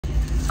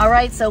All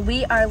right, so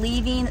we are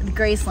leaving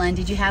Graceland.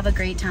 Did you have a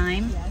great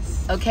time?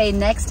 Yes. Okay,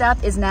 next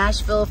up is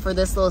Nashville for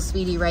this little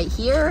sweetie right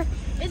here.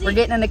 Izzy. We're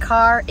getting in the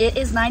car. It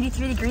is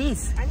 93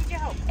 degrees. I need your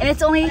help. And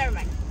it's only Never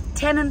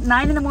mind.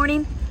 9 in the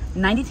morning,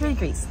 93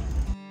 degrees.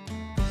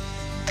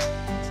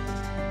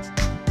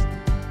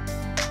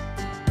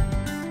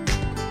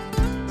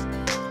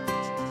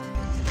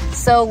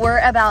 So we're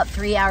about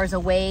 3 hours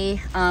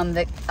away. One of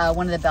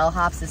the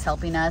bellhops is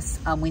helping us.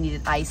 We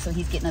needed ice, so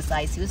he's getting us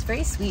ice. He was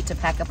very sweet to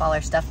pack up all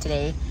our stuff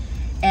today.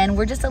 And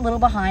we're just a little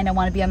behind. I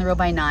want to be on the road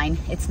by 9.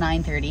 It's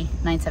 9:30,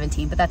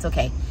 9:17, but that's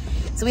okay.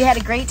 So we had a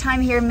great time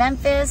here in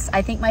Memphis.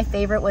 I think my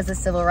favorite was the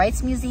Civil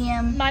Rights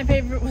Museum. My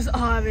favorite was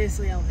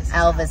obviously Elvis.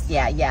 Elvis,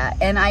 yeah.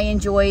 And I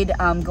enjoyed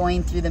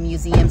going through the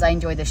museums. I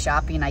enjoyed the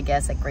shopping, I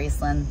guess, at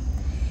Graceland.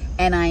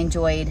 And I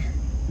enjoyed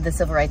the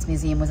Civil Rights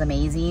Museum, was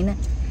amazing.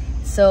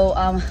 So,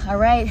 all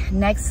right,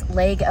 next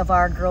leg of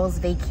our girls'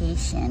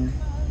 vacation.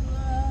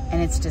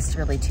 And it's just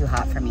really too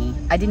hot for me.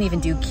 I didn't even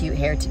do cute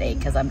hair today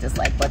because I'm just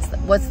like,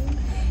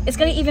 it's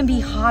gonna even be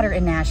hotter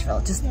in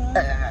Nashville. Just,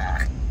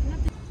 ugh.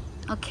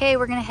 Okay,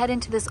 we're gonna head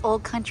into this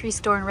old country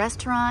store and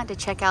restaurant to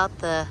check out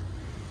the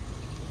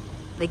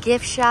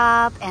gift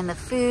shop and the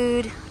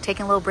food.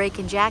 Taking a little break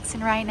in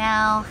Jackson right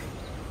now.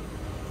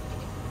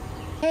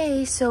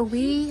 Hey, so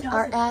we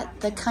are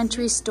at the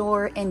country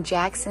store in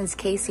Jackson's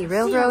Casey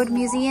Railroad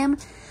Museum.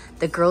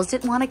 The girls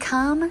didn't want to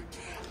come,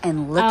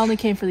 and look. I only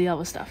came for the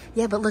Elvis stuff.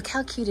 Yeah, but look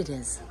how cute it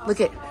is.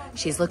 Look at,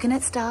 she's looking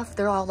at stuff.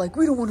 They're all like,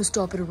 we don't want to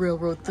stop at a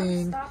railroad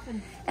thing.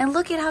 And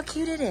look at how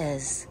cute it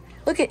is.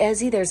 Look at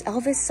Izzy, there's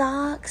Elvis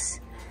socks.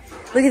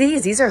 Look at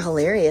these, these are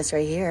hilarious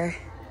right here.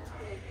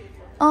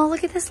 Oh,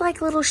 look at this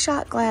like little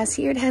shot glass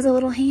here. It has a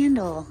little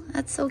handle.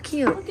 That's so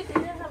cute. Look at,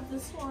 they have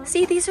this one.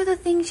 See, these are the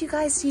things you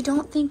guys, you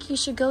don't think you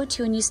should go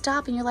to, and you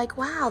stop and you're like,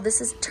 wow, this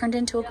has turned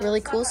into a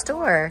really cool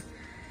store.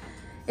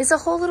 It's a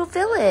whole little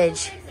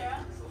village.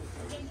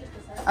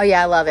 Oh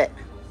yeah, I love it.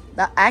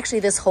 Actually,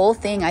 this whole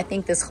thing, I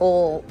think this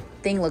whole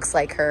thing looks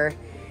like her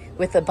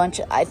with a bunch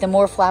of, the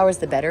more flowers,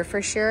 the better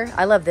for sure.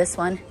 I love this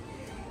one.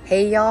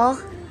 Hey y'all,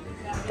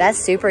 that's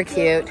super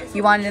cute.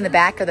 You want it in the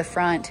back or the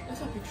front?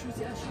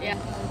 Yeah.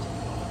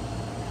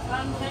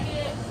 Can I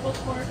get pulled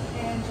pork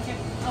and chicken?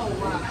 Oh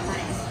wow.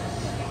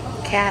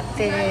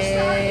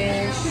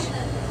 Catfish.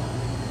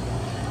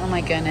 Oh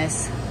my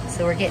goodness.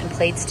 So we're getting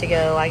plates to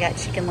go. I got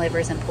chicken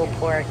livers and pulled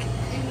pork.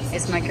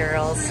 It's my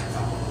girls.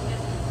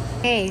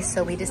 Okay,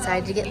 so we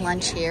decided to get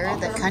lunch here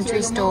at the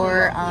country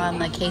store on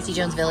the Casey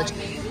Jones Village.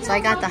 So I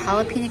got the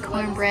jalapeno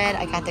cornbread,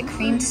 I got the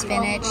creamed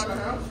spinach,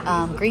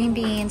 green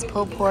beans,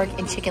 pulled pork,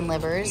 and chicken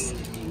livers.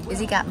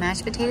 Izzy got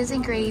mashed potatoes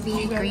and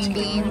gravy, green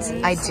beans.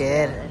 I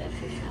did.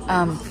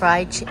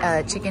 Fried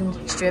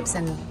chicken strips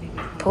and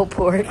pulled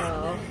pork.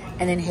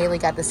 And then Haley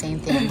got the same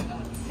thing.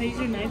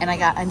 And I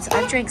got,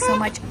 I've drank so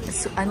much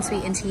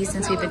unsweetened tea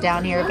since we've been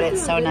down here, but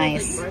it's so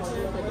nice.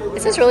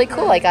 This is really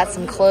cool. I got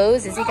some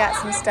clothes. Izzy got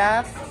some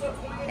stuff.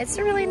 It's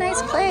a really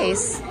nice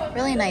place.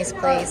 Really nice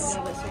place.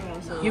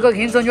 You got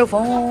games on your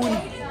phone.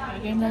 Go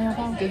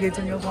games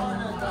on your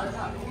phone.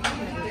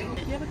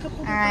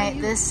 All right,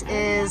 this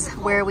is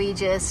where we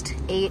just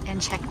ate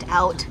and checked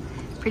out.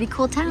 Pretty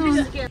cool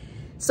town.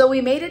 So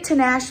we made it to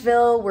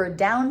Nashville. We're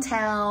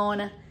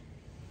downtown.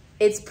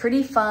 It's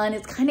pretty fun.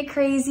 It's kind of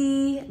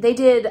crazy. They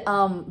did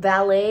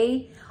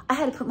valet. I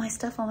had to put my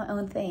stuff on my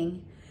own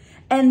thing.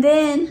 And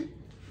then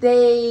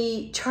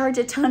they charge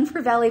a ton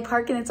for valet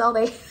parking. It's all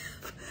they have.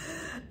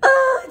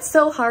 It's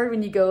so hard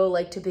when you go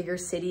like to bigger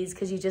cities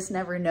because you just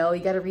never know.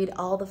 You got to read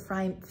all the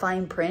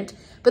fine print.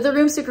 But the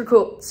room's super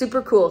cool.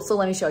 Super cool. So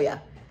let me show you.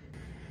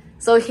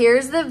 So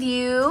here's the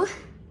view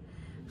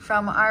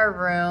from our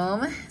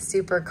room.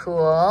 Super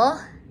cool.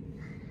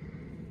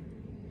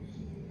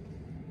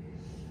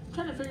 I'm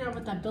trying to figure out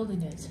what that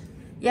building is.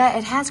 Yeah,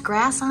 it has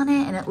grass on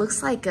it and it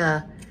looks like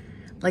a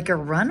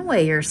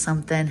runway or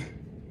something.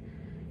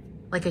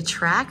 Like a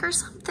track or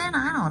something?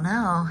 I don't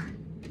know.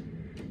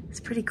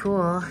 It's pretty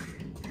cool.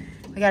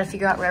 We got to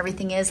figure out where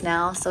everything is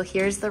now. So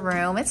here's the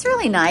room. It's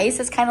really nice.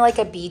 It's kind of like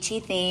a beachy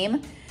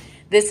theme.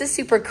 This is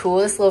super cool.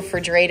 This little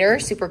refrigerator,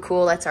 super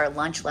cool. That's our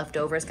lunch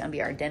leftover. It's going to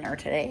be our dinner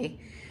today.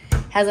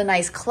 Has a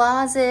nice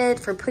closet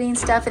for putting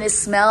stuff, and it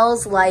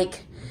smells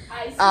like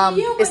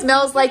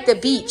the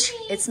beach.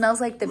 It smells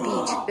like the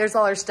beach. There's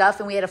all our stuff,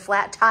 and we had a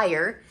flat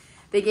tire.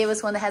 They gave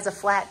us one that has a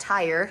flat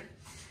tire.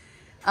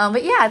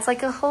 But yeah, it's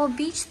like a whole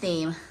beach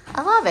theme.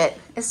 I love it.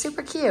 It's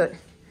super cute.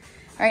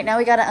 All right, now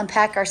we got to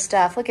unpack our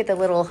stuff. Look at the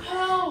little,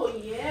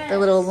 the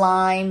little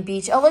lime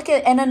beach. Oh, look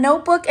at, and a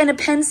notebook and a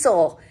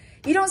pencil.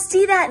 You don't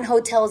see that in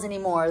hotels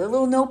anymore. The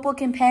little notebook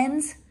and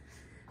pens.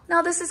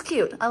 No, this is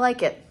cute. I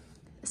like it.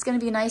 It's going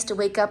to be nice to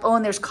wake up. Oh,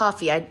 and there's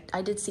coffee. I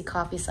did see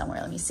coffee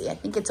somewhere. Let me see. I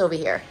think it's over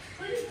here.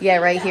 Yeah,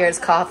 right here is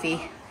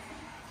coffee.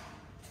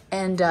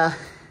 And the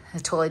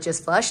toilet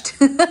just flushed.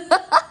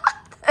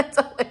 That's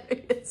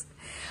hilarious.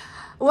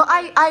 Well,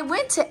 I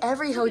went to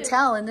every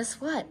hotel, and this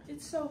what?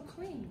 It's so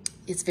clean.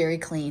 It's very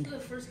clean. This is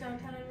the first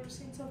downtown I've ever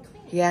seen so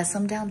clean. Yeah,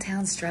 some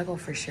downtowns struggle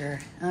for sure.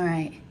 All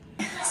right.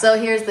 So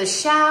here's the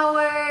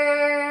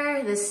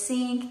shower, the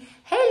sink.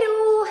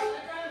 Hello.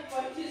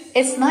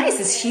 It's nice.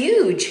 It's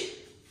huge.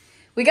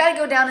 We got to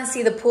go down and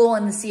see the pool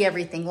and see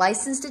everything.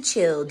 License to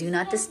chill. Do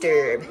not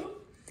disturb.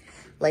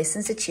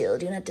 License to chill.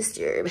 Do not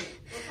disturb.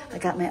 I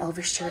got my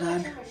Elvis shirt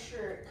on.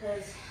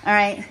 All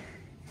right.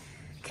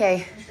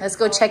 Okay, let's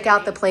go check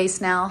out the place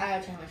now.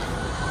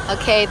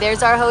 Okay,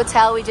 there's our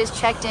hotel we just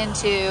checked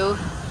into.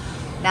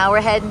 Now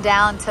we're heading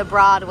down to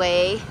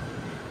Broadway.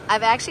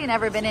 I've actually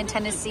never been in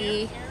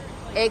Tennessee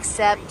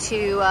except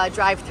to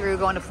drive through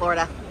going to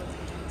Florida.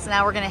 So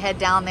now we're gonna head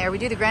down there. We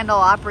do the Grand Ole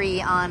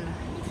Opry on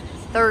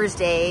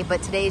Thursday,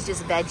 but today's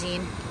just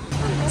vegging.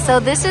 So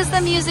this is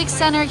the music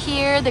center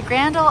here. The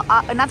Grand Ole,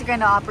 not the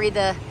Grand Ole Opry,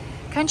 the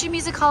Country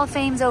Music Hall of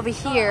Fame's over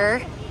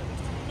here.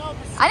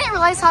 I didn't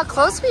realize how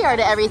close we are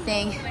to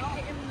everything.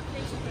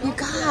 You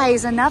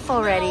guys, enough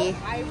already.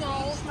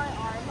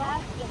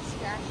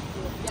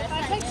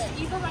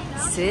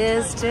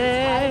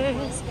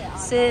 Sisters,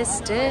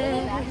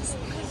 sisters,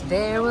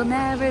 there will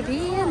never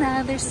be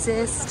another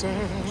sister.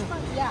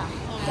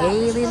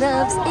 Haley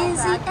loves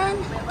Izzy and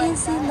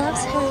Izzy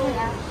loves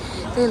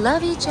her. They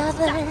love each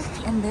other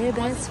and they're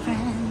best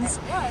friends.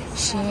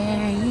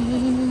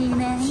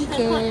 Sharing and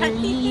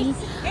caring.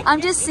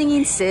 I'm just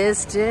singing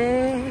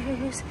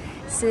sisters,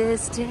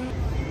 sisters.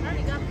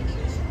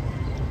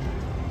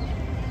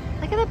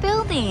 Look at the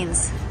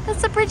buildings.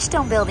 That's the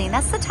Bridgestone building.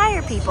 That's the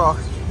tire people.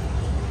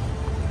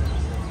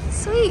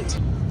 Sweet.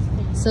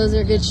 So is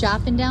there good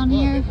shopping down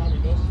here?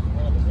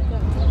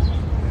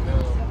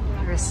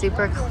 We're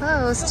super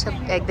close to,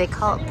 they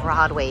call it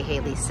Broadway,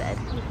 Haley said.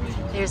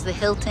 There's the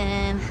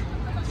Hilton.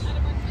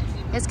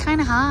 It's kind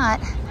of hot.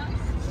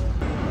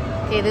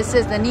 Okay, this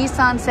is the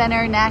Nissan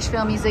Center,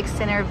 Nashville Music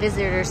Center,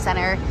 Visitor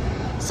Center.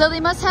 So they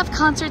must have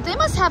concerts. They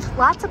must have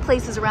lots of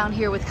places around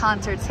here with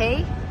concerts,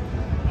 hey?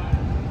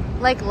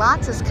 Like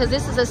lots of, because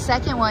this is the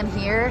second one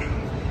here.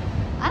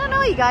 I don't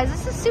know, you guys,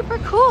 this is super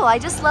cool. I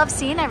just love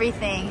seeing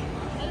everything.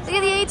 Look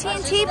at the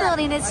AT&T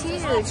building, it's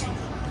huge.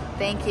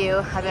 Thank you,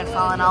 I've been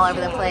falling all over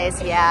the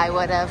place. Yeah, I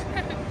would have.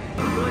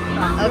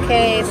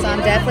 Okay, so I'm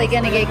definitely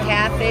gonna get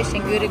catfish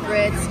and Gouda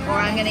grits, or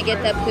I'm gonna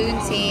get the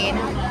poutine.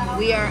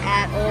 We are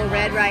at Old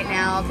Red right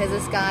now because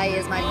this guy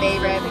is my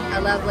favorite. I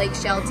love Lake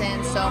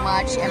Shelton so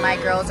much, and my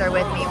girls are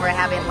with me. We're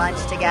having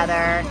lunch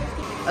together.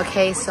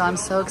 Okay, so I'm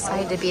so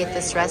excited to be at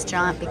this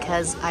restaurant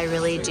because I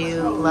really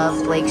do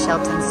love Lake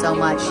Shelton so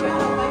much.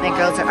 My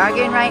girls are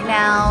arguing right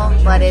now,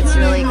 but it's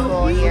really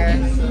cool here.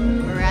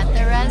 We're at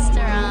the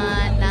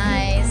restaurant,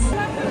 nice.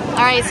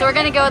 All right, so we're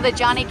gonna go to the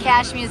Johnny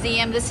Cash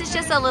Museum. This is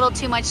just a little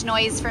too much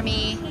noise for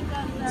me.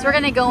 So we're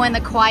gonna go in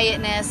the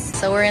quietness.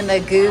 So we're in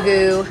the Goo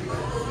Goo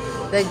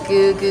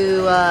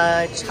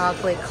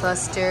chocolate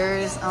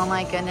clusters. Oh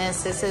my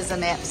goodness, this is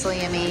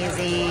absolutely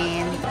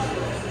amazing.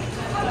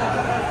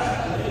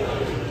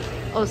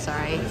 Oh,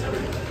 sorry.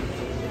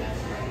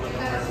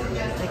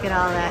 Look at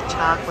all that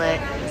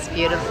chocolate. It's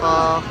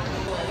beautiful.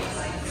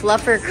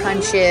 Fluffer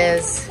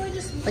crunches.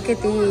 Look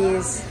at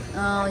these.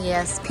 Oh,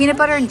 yes. Peanut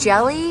butter and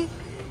jelly?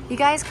 You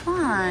guys, come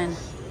on.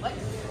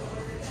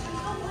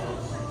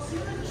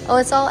 Oh,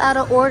 it's all out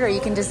of order. You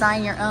can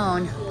design your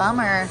own.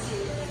 Bummer.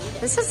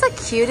 This is the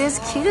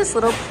cutest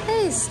little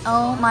place.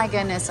 Oh my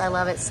goodness, I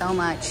love it so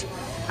much.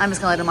 I'm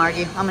just gonna let them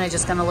argue. I'm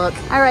just gonna look.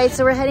 All right,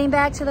 so we're heading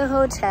back to the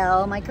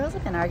hotel. My girls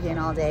have been arguing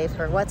all day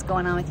for what's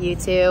going on with you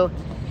two.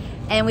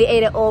 And we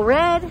ate at Old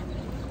Red,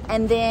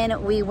 and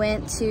then we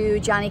went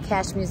to Johnny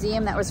Cash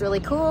Museum. That was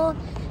really cool.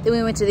 Then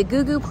we went to the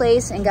Goo Goo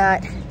place and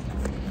got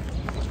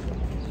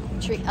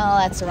treat. Oh,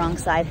 that's the wrong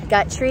side.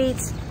 Got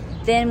treats.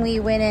 Then we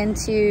went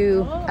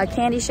into a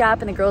candy shop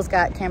and the girls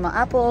got caramel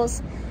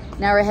apples.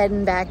 Now we're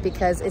heading back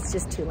because it's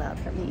just too loud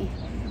for me.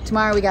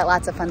 Tomorrow we got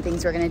lots of fun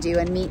things we're gonna do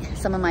and meet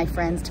some of my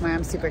friends tomorrow.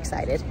 I'm super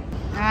excited.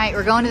 All right,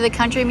 we're going to the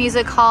Country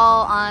Music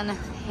Hall on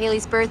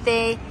Haileys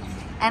birthday.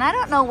 And I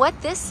don't know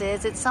what this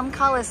is. It's some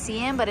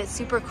coliseum, but it's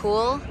super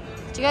cool.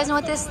 Do you guys know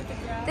what this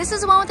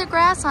is? The one with the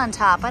grass on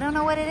top. I don't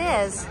know what it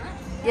is.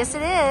 Yes,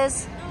 it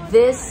is.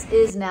 This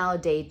is now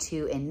day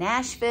 2 in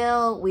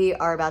Nashville. We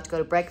are about to go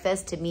to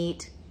breakfast to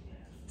meet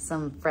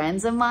some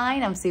friends of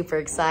mine. I'm super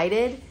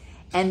excited.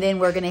 And then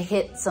we're gonna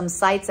hit some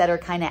sites that are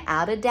kind of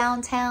out of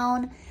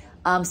downtown.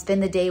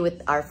 Spend the day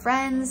with our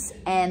friends,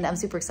 and I'm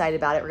super excited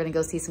about it. We're gonna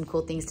go see some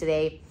cool things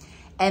today.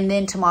 And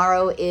then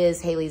tomorrow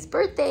is Haileys'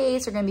 birthday,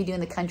 so we're gonna be doing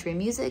the Country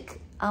Music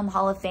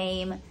Hall of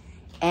Fame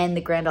and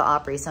the Grand Ole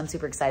Opry, so I'm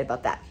super excited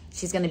about that.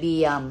 She's gonna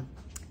be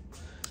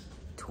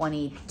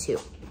 22.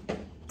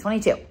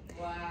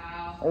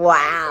 Wow.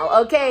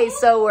 Wow, okay,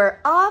 so we're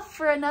off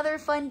for another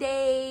fun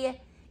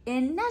day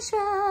in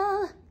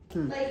Nashville.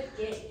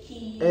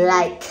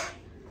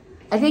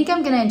 I think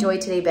I'm gonna enjoy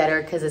today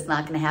better because it's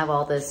not gonna have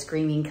all the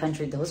screaming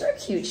country. Those are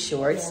cute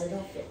shorts.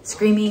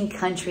 Screaming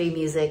country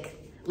music.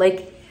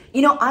 Like,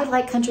 you know, I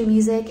like country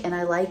music and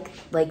I like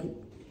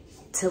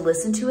to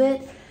listen to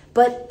it,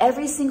 but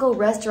every single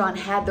restaurant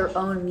had their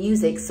own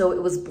music. So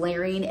it was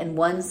blaring and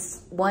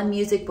one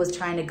music was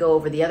trying to go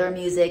over the other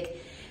music.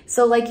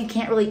 So like you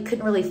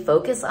couldn't really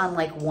focus on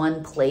like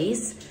one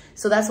place.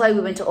 So that's why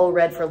we went to Old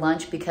Red for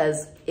lunch,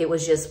 because it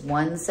was just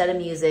one set of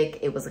music.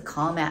 It was a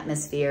calm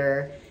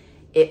atmosphere.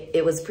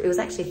 it was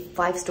actually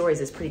 5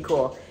 stories. It's pretty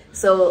cool.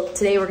 So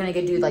today we're gonna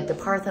go do like the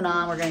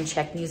Parthenon. We're gonna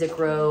check Music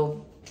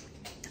Row.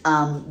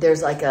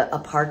 There's like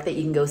a park that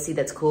you can go see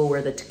that's cool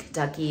where the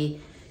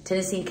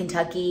Tennessee and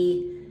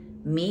Kentucky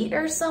meet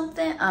or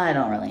something. I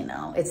don't really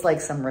know. It's like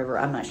some river,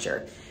 I'm not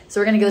sure. So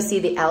we're gonna go see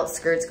the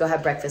outskirts, go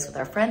have breakfast with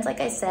our friends, like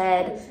I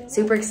said.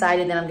 Super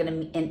excited. Then I'm gonna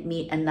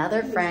meet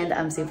another friend.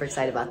 I'm super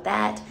excited about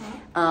that.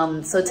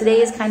 So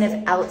today is kind of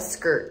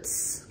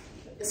outskirts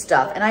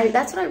stuff. And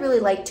that's what I really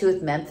like too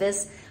with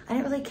Memphis. I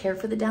didn't really care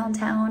for the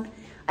downtown.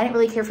 I didn't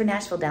really care for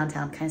Nashville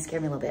downtown. Kind of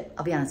scared me a little bit.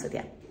 I'll be honest with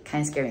you.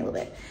 Kind of scared me a little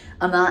bit.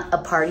 I'm not a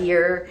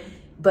partier,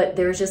 but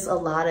there's just a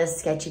lot of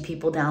sketchy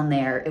people down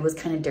there. It was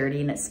kind of dirty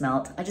and it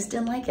smelled. I just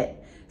didn't like it.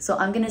 So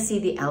I'm gonna see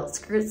the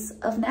outskirts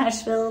of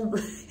Nashville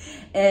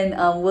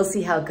and we'll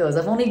see how it goes.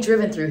 I've only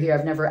driven through here.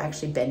 I've never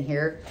actually been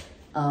here.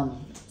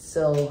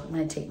 So I'm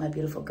gonna take my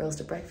beautiful girls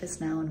to breakfast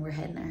now and we're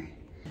heading there.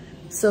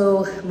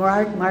 So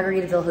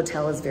Margaritaville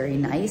Hotel is very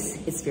nice.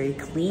 It's very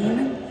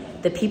clean.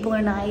 The people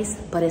are nice,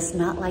 but it's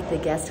not like the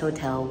guest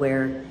hotel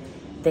where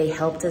they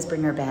helped us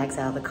bring our bags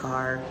out of the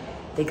car.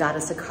 They got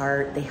us a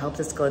cart. They helped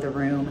us go to the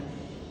room.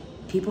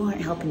 People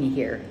aren't helping you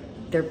here.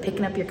 They're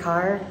picking up your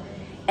car.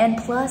 And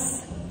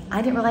plus,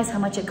 I didn't realize how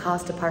much it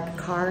costs to park a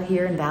car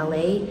here in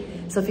valet.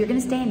 So if you're gonna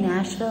stay in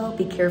Nashville,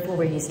 be careful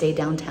where you stay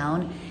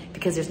downtown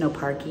because there's no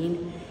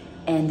parking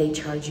and they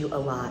charge you a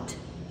lot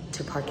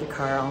to park your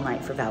car all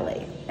night for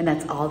valet. And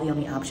that's the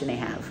only option they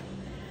have.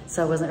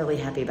 So I wasn't really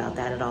happy about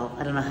that at all.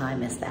 I don't know how I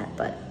missed that,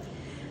 but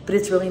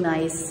it's really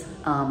nice.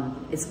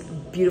 It's a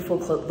beautiful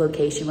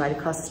location right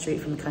across the street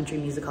from the Country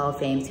Music Hall of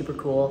Fame, super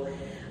cool.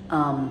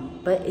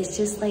 But it's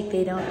just like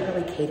they don't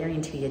really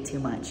catering to you too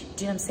much. Do you know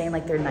what I'm saying?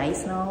 Like they're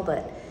nice and all,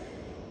 but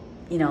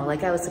you know,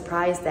 like I was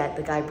surprised that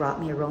the guy brought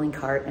me a rolling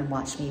cart and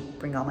watched me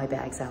bring all my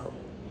bags out.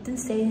 Didn't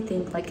say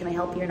anything like, can I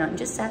help you or not? And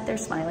just sat there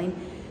smiling.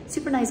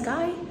 Super nice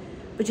guy,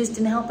 but just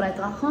didn't help. And I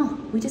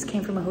thought, we just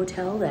came from a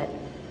hotel that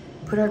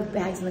put our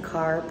bags in the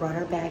car, brought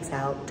our bags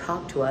out,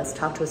 talked to us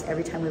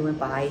every time we went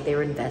by. They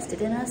were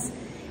invested in us.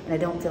 And I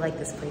don't feel like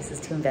this place is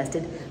too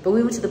invested. But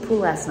we went to the pool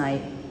last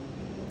night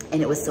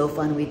and it was so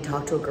fun. We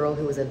talked to a girl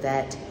who was a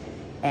vet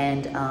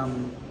and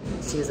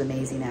she was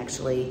amazing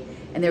actually.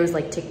 And there was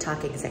like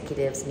TikTok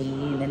executives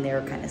meeting and they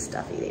were kind of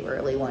stuffy. They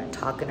really weren't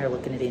talking or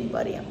looking at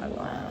anybody. I'm like,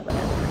 wow,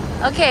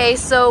 whatever. Okay,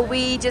 so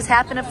we just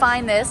happened to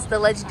find this, the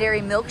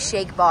legendary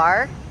milkshake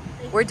bar.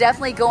 We're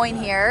definitely going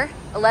here,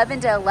 11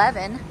 to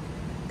 11.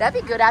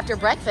 That'd be good after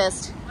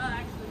breakfast.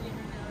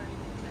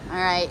 All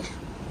right,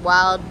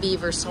 Wild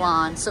Beaver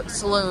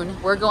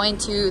Saloon. We're going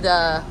to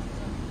the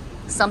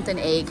something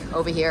egg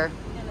over here.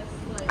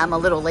 I'm a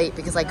little late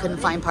because I couldn't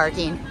find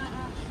parking.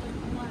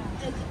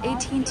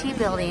 AT&T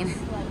building.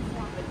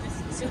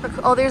 Super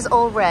cool. Oh, there's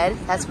Old Red.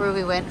 That's where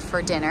we went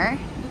for dinner.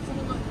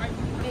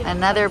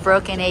 Another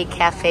Broken Egg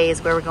Cafe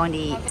is where we're going to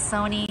eat.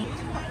 Sony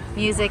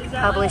Music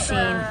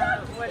Publishing.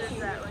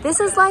 This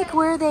is like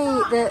where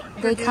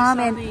they come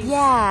and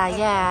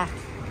yeah.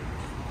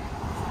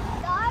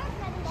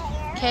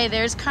 Okay,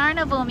 there's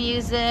Carnival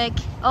Music.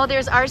 Oh,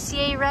 there's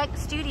RCA Rec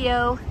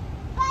Studio.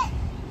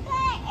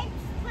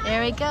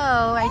 There we go,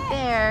 right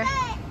there.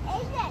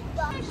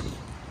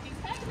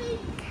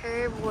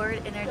 Curb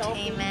Word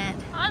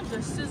Entertainment. I'm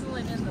just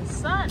sizzling in the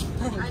sun.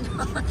 I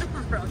know.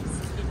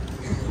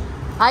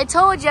 I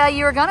told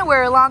you were gonna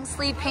wear long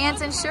sleeve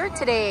pants and shirt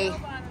today.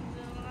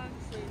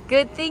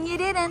 Good thing you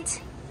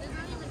didn't.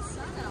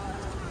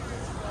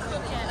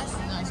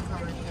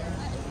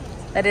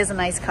 That is a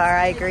nice car,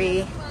 I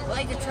agree.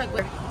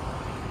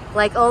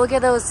 Like, oh, look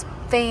at those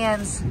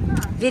fans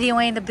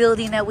videoing the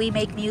building that we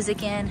make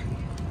music in.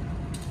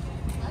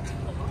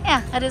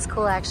 Yeah, that is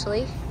cool,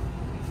 actually.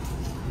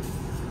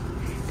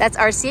 That's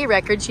RCA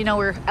Records. You know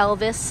where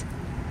Elvis,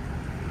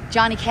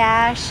 Johnny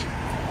Cash.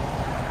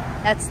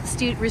 That's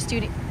the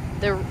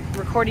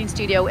recording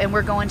studio, and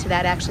we're going to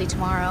that actually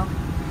tomorrow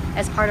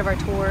as part of our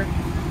tour.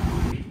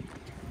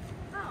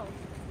 Oh.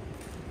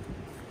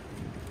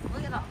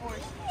 Look at that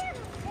horse.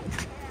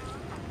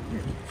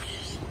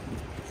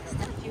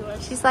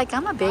 She's like,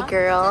 I'm a big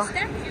girl.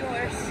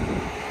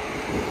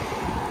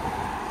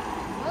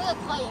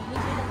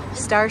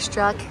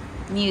 Starstruck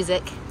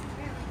Music.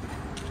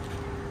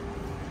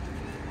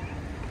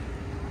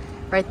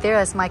 Right there,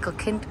 that's Michael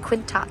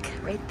Quintock.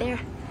 Right there.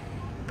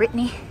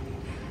 Brittany.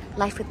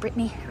 Life with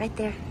Brittany. Right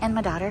there. And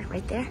my daughter.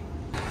 Right there.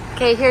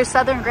 Okay, here's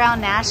Southern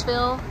Ground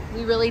Nashville.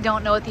 We really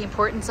don't know what the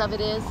importance of it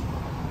is,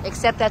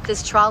 except that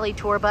this trolley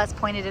tour bus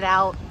pointed it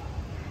out.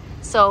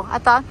 So I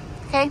thought,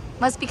 okay,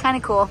 must be kind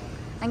of cool.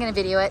 I'm going to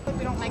video it. Hope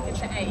we don't make it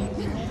to 8.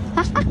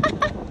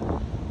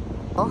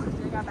 Oh.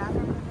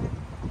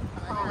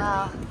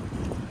 Wow.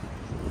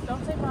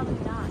 Don't say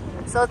probably not.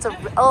 So it's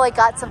I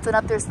got something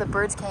up there so the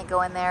birds can't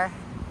go in there.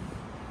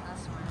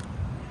 That's smart.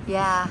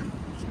 Yeah.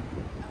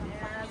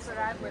 Yeah, that's what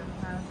I would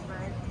have.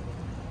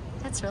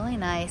 That's really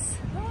nice.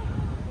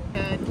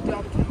 Good.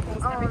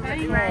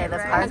 Okay, the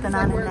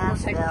Parthenon in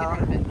Nashville.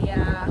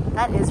 Yeah.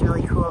 That is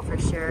really cool for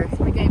sure.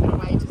 We gave it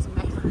away to some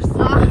members.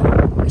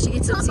 We should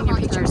get some senior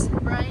pictures.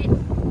 Right?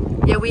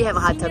 Yeah, we have a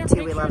hot tub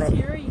too. We love it.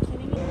 Here, are you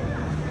kidding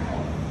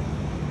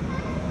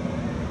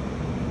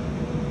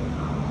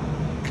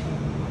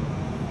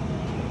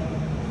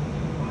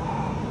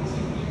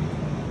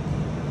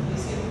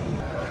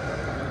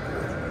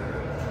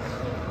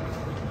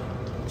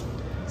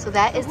So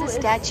that is the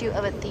statue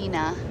of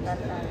Athena.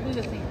 Who's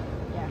Athena?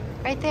 Yeah.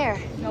 Right there.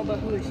 No, but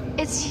who is she?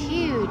 It's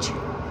huge.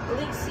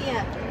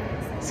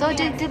 So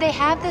did they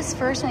have this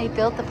first when they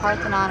built the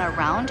Parthenon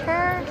around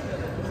her?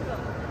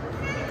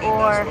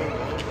 Or,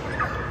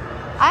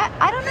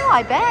 I don't know,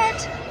 I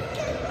bet.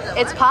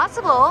 It's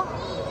possible.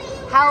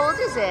 How old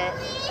is it?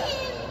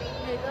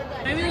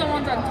 Maybe the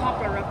ones on top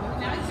are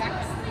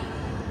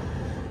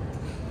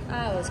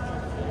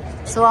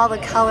replicas. So all the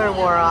color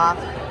wore off.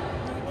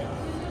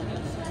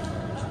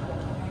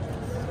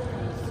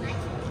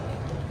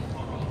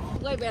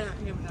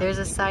 There's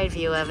a side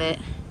view of it.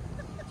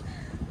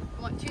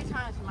 I went 2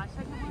 times for my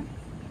second one.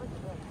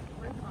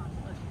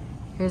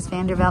 Here's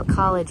Vanderbilt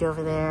College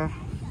over there.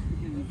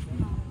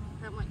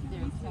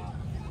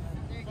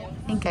 I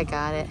think I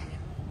got it.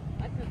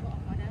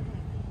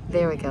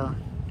 There we go.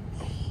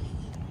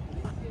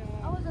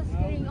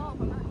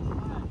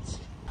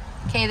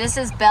 Okay, this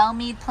is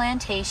Belmead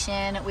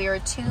Plantation. We were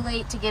too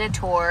late to get a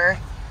tour.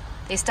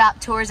 They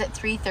stopped tours at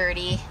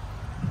 3:30.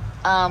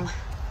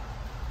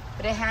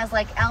 But it has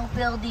like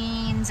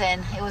outbuildings,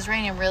 and it was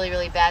raining really,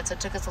 really bad, so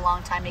it took us a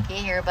long time to get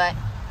here, but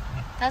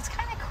that's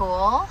kind of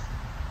cool.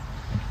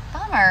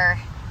 Bummer.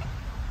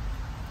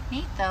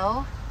 Neat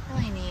though,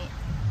 really neat.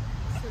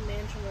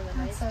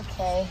 That's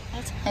okay.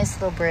 That's a nice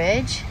little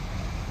bridge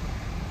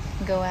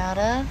to go out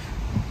of.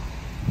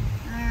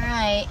 All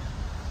right,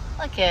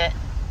 look it.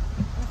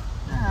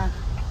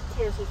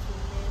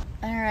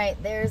 All right,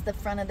 there's the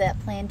front of that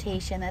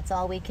plantation. That's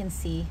all we can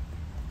see.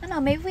 I don't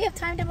know, maybe we have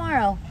time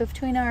tomorrow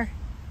between our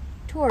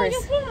tours.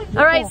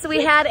 All right, so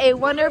we had a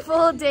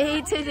wonderful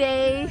day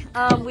today.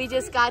 We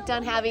just got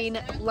done having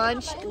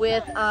lunch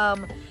with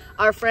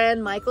our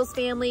friend Michael's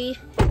family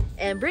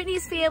and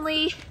Brittany's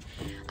family.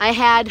 I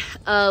had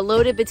a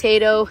loaded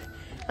potato.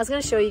 I was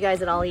gonna show you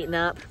guys it all eaten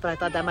up, but I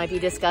thought that might be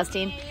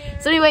disgusting.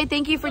 So anyway,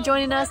 thank you for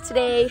joining us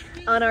today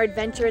on our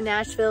adventure in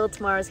Nashville.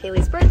 Tomorrow's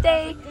Haileys'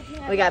 birthday.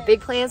 We got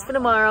big plans for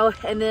tomorrow,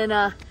 and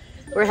then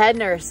we're heading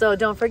her. So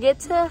don't forget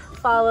to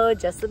follow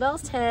Just the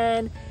Bells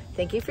 10.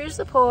 Thank you for your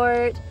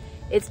support.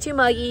 It's too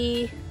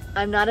muggy.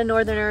 I'm not a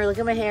northerner. Look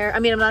at my hair. I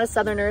mean, I'm not a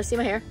southerner. See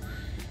my hair?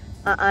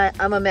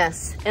 I'm a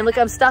mess. And look,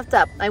 I'm stuffed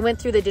up. I went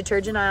through the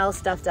detergent aisle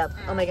stuffed up.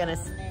 Oh my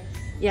goodness.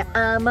 Yeah,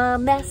 I'm a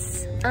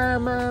mess.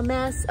 I'm a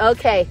mess.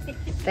 Okay.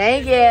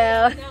 Thank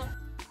you.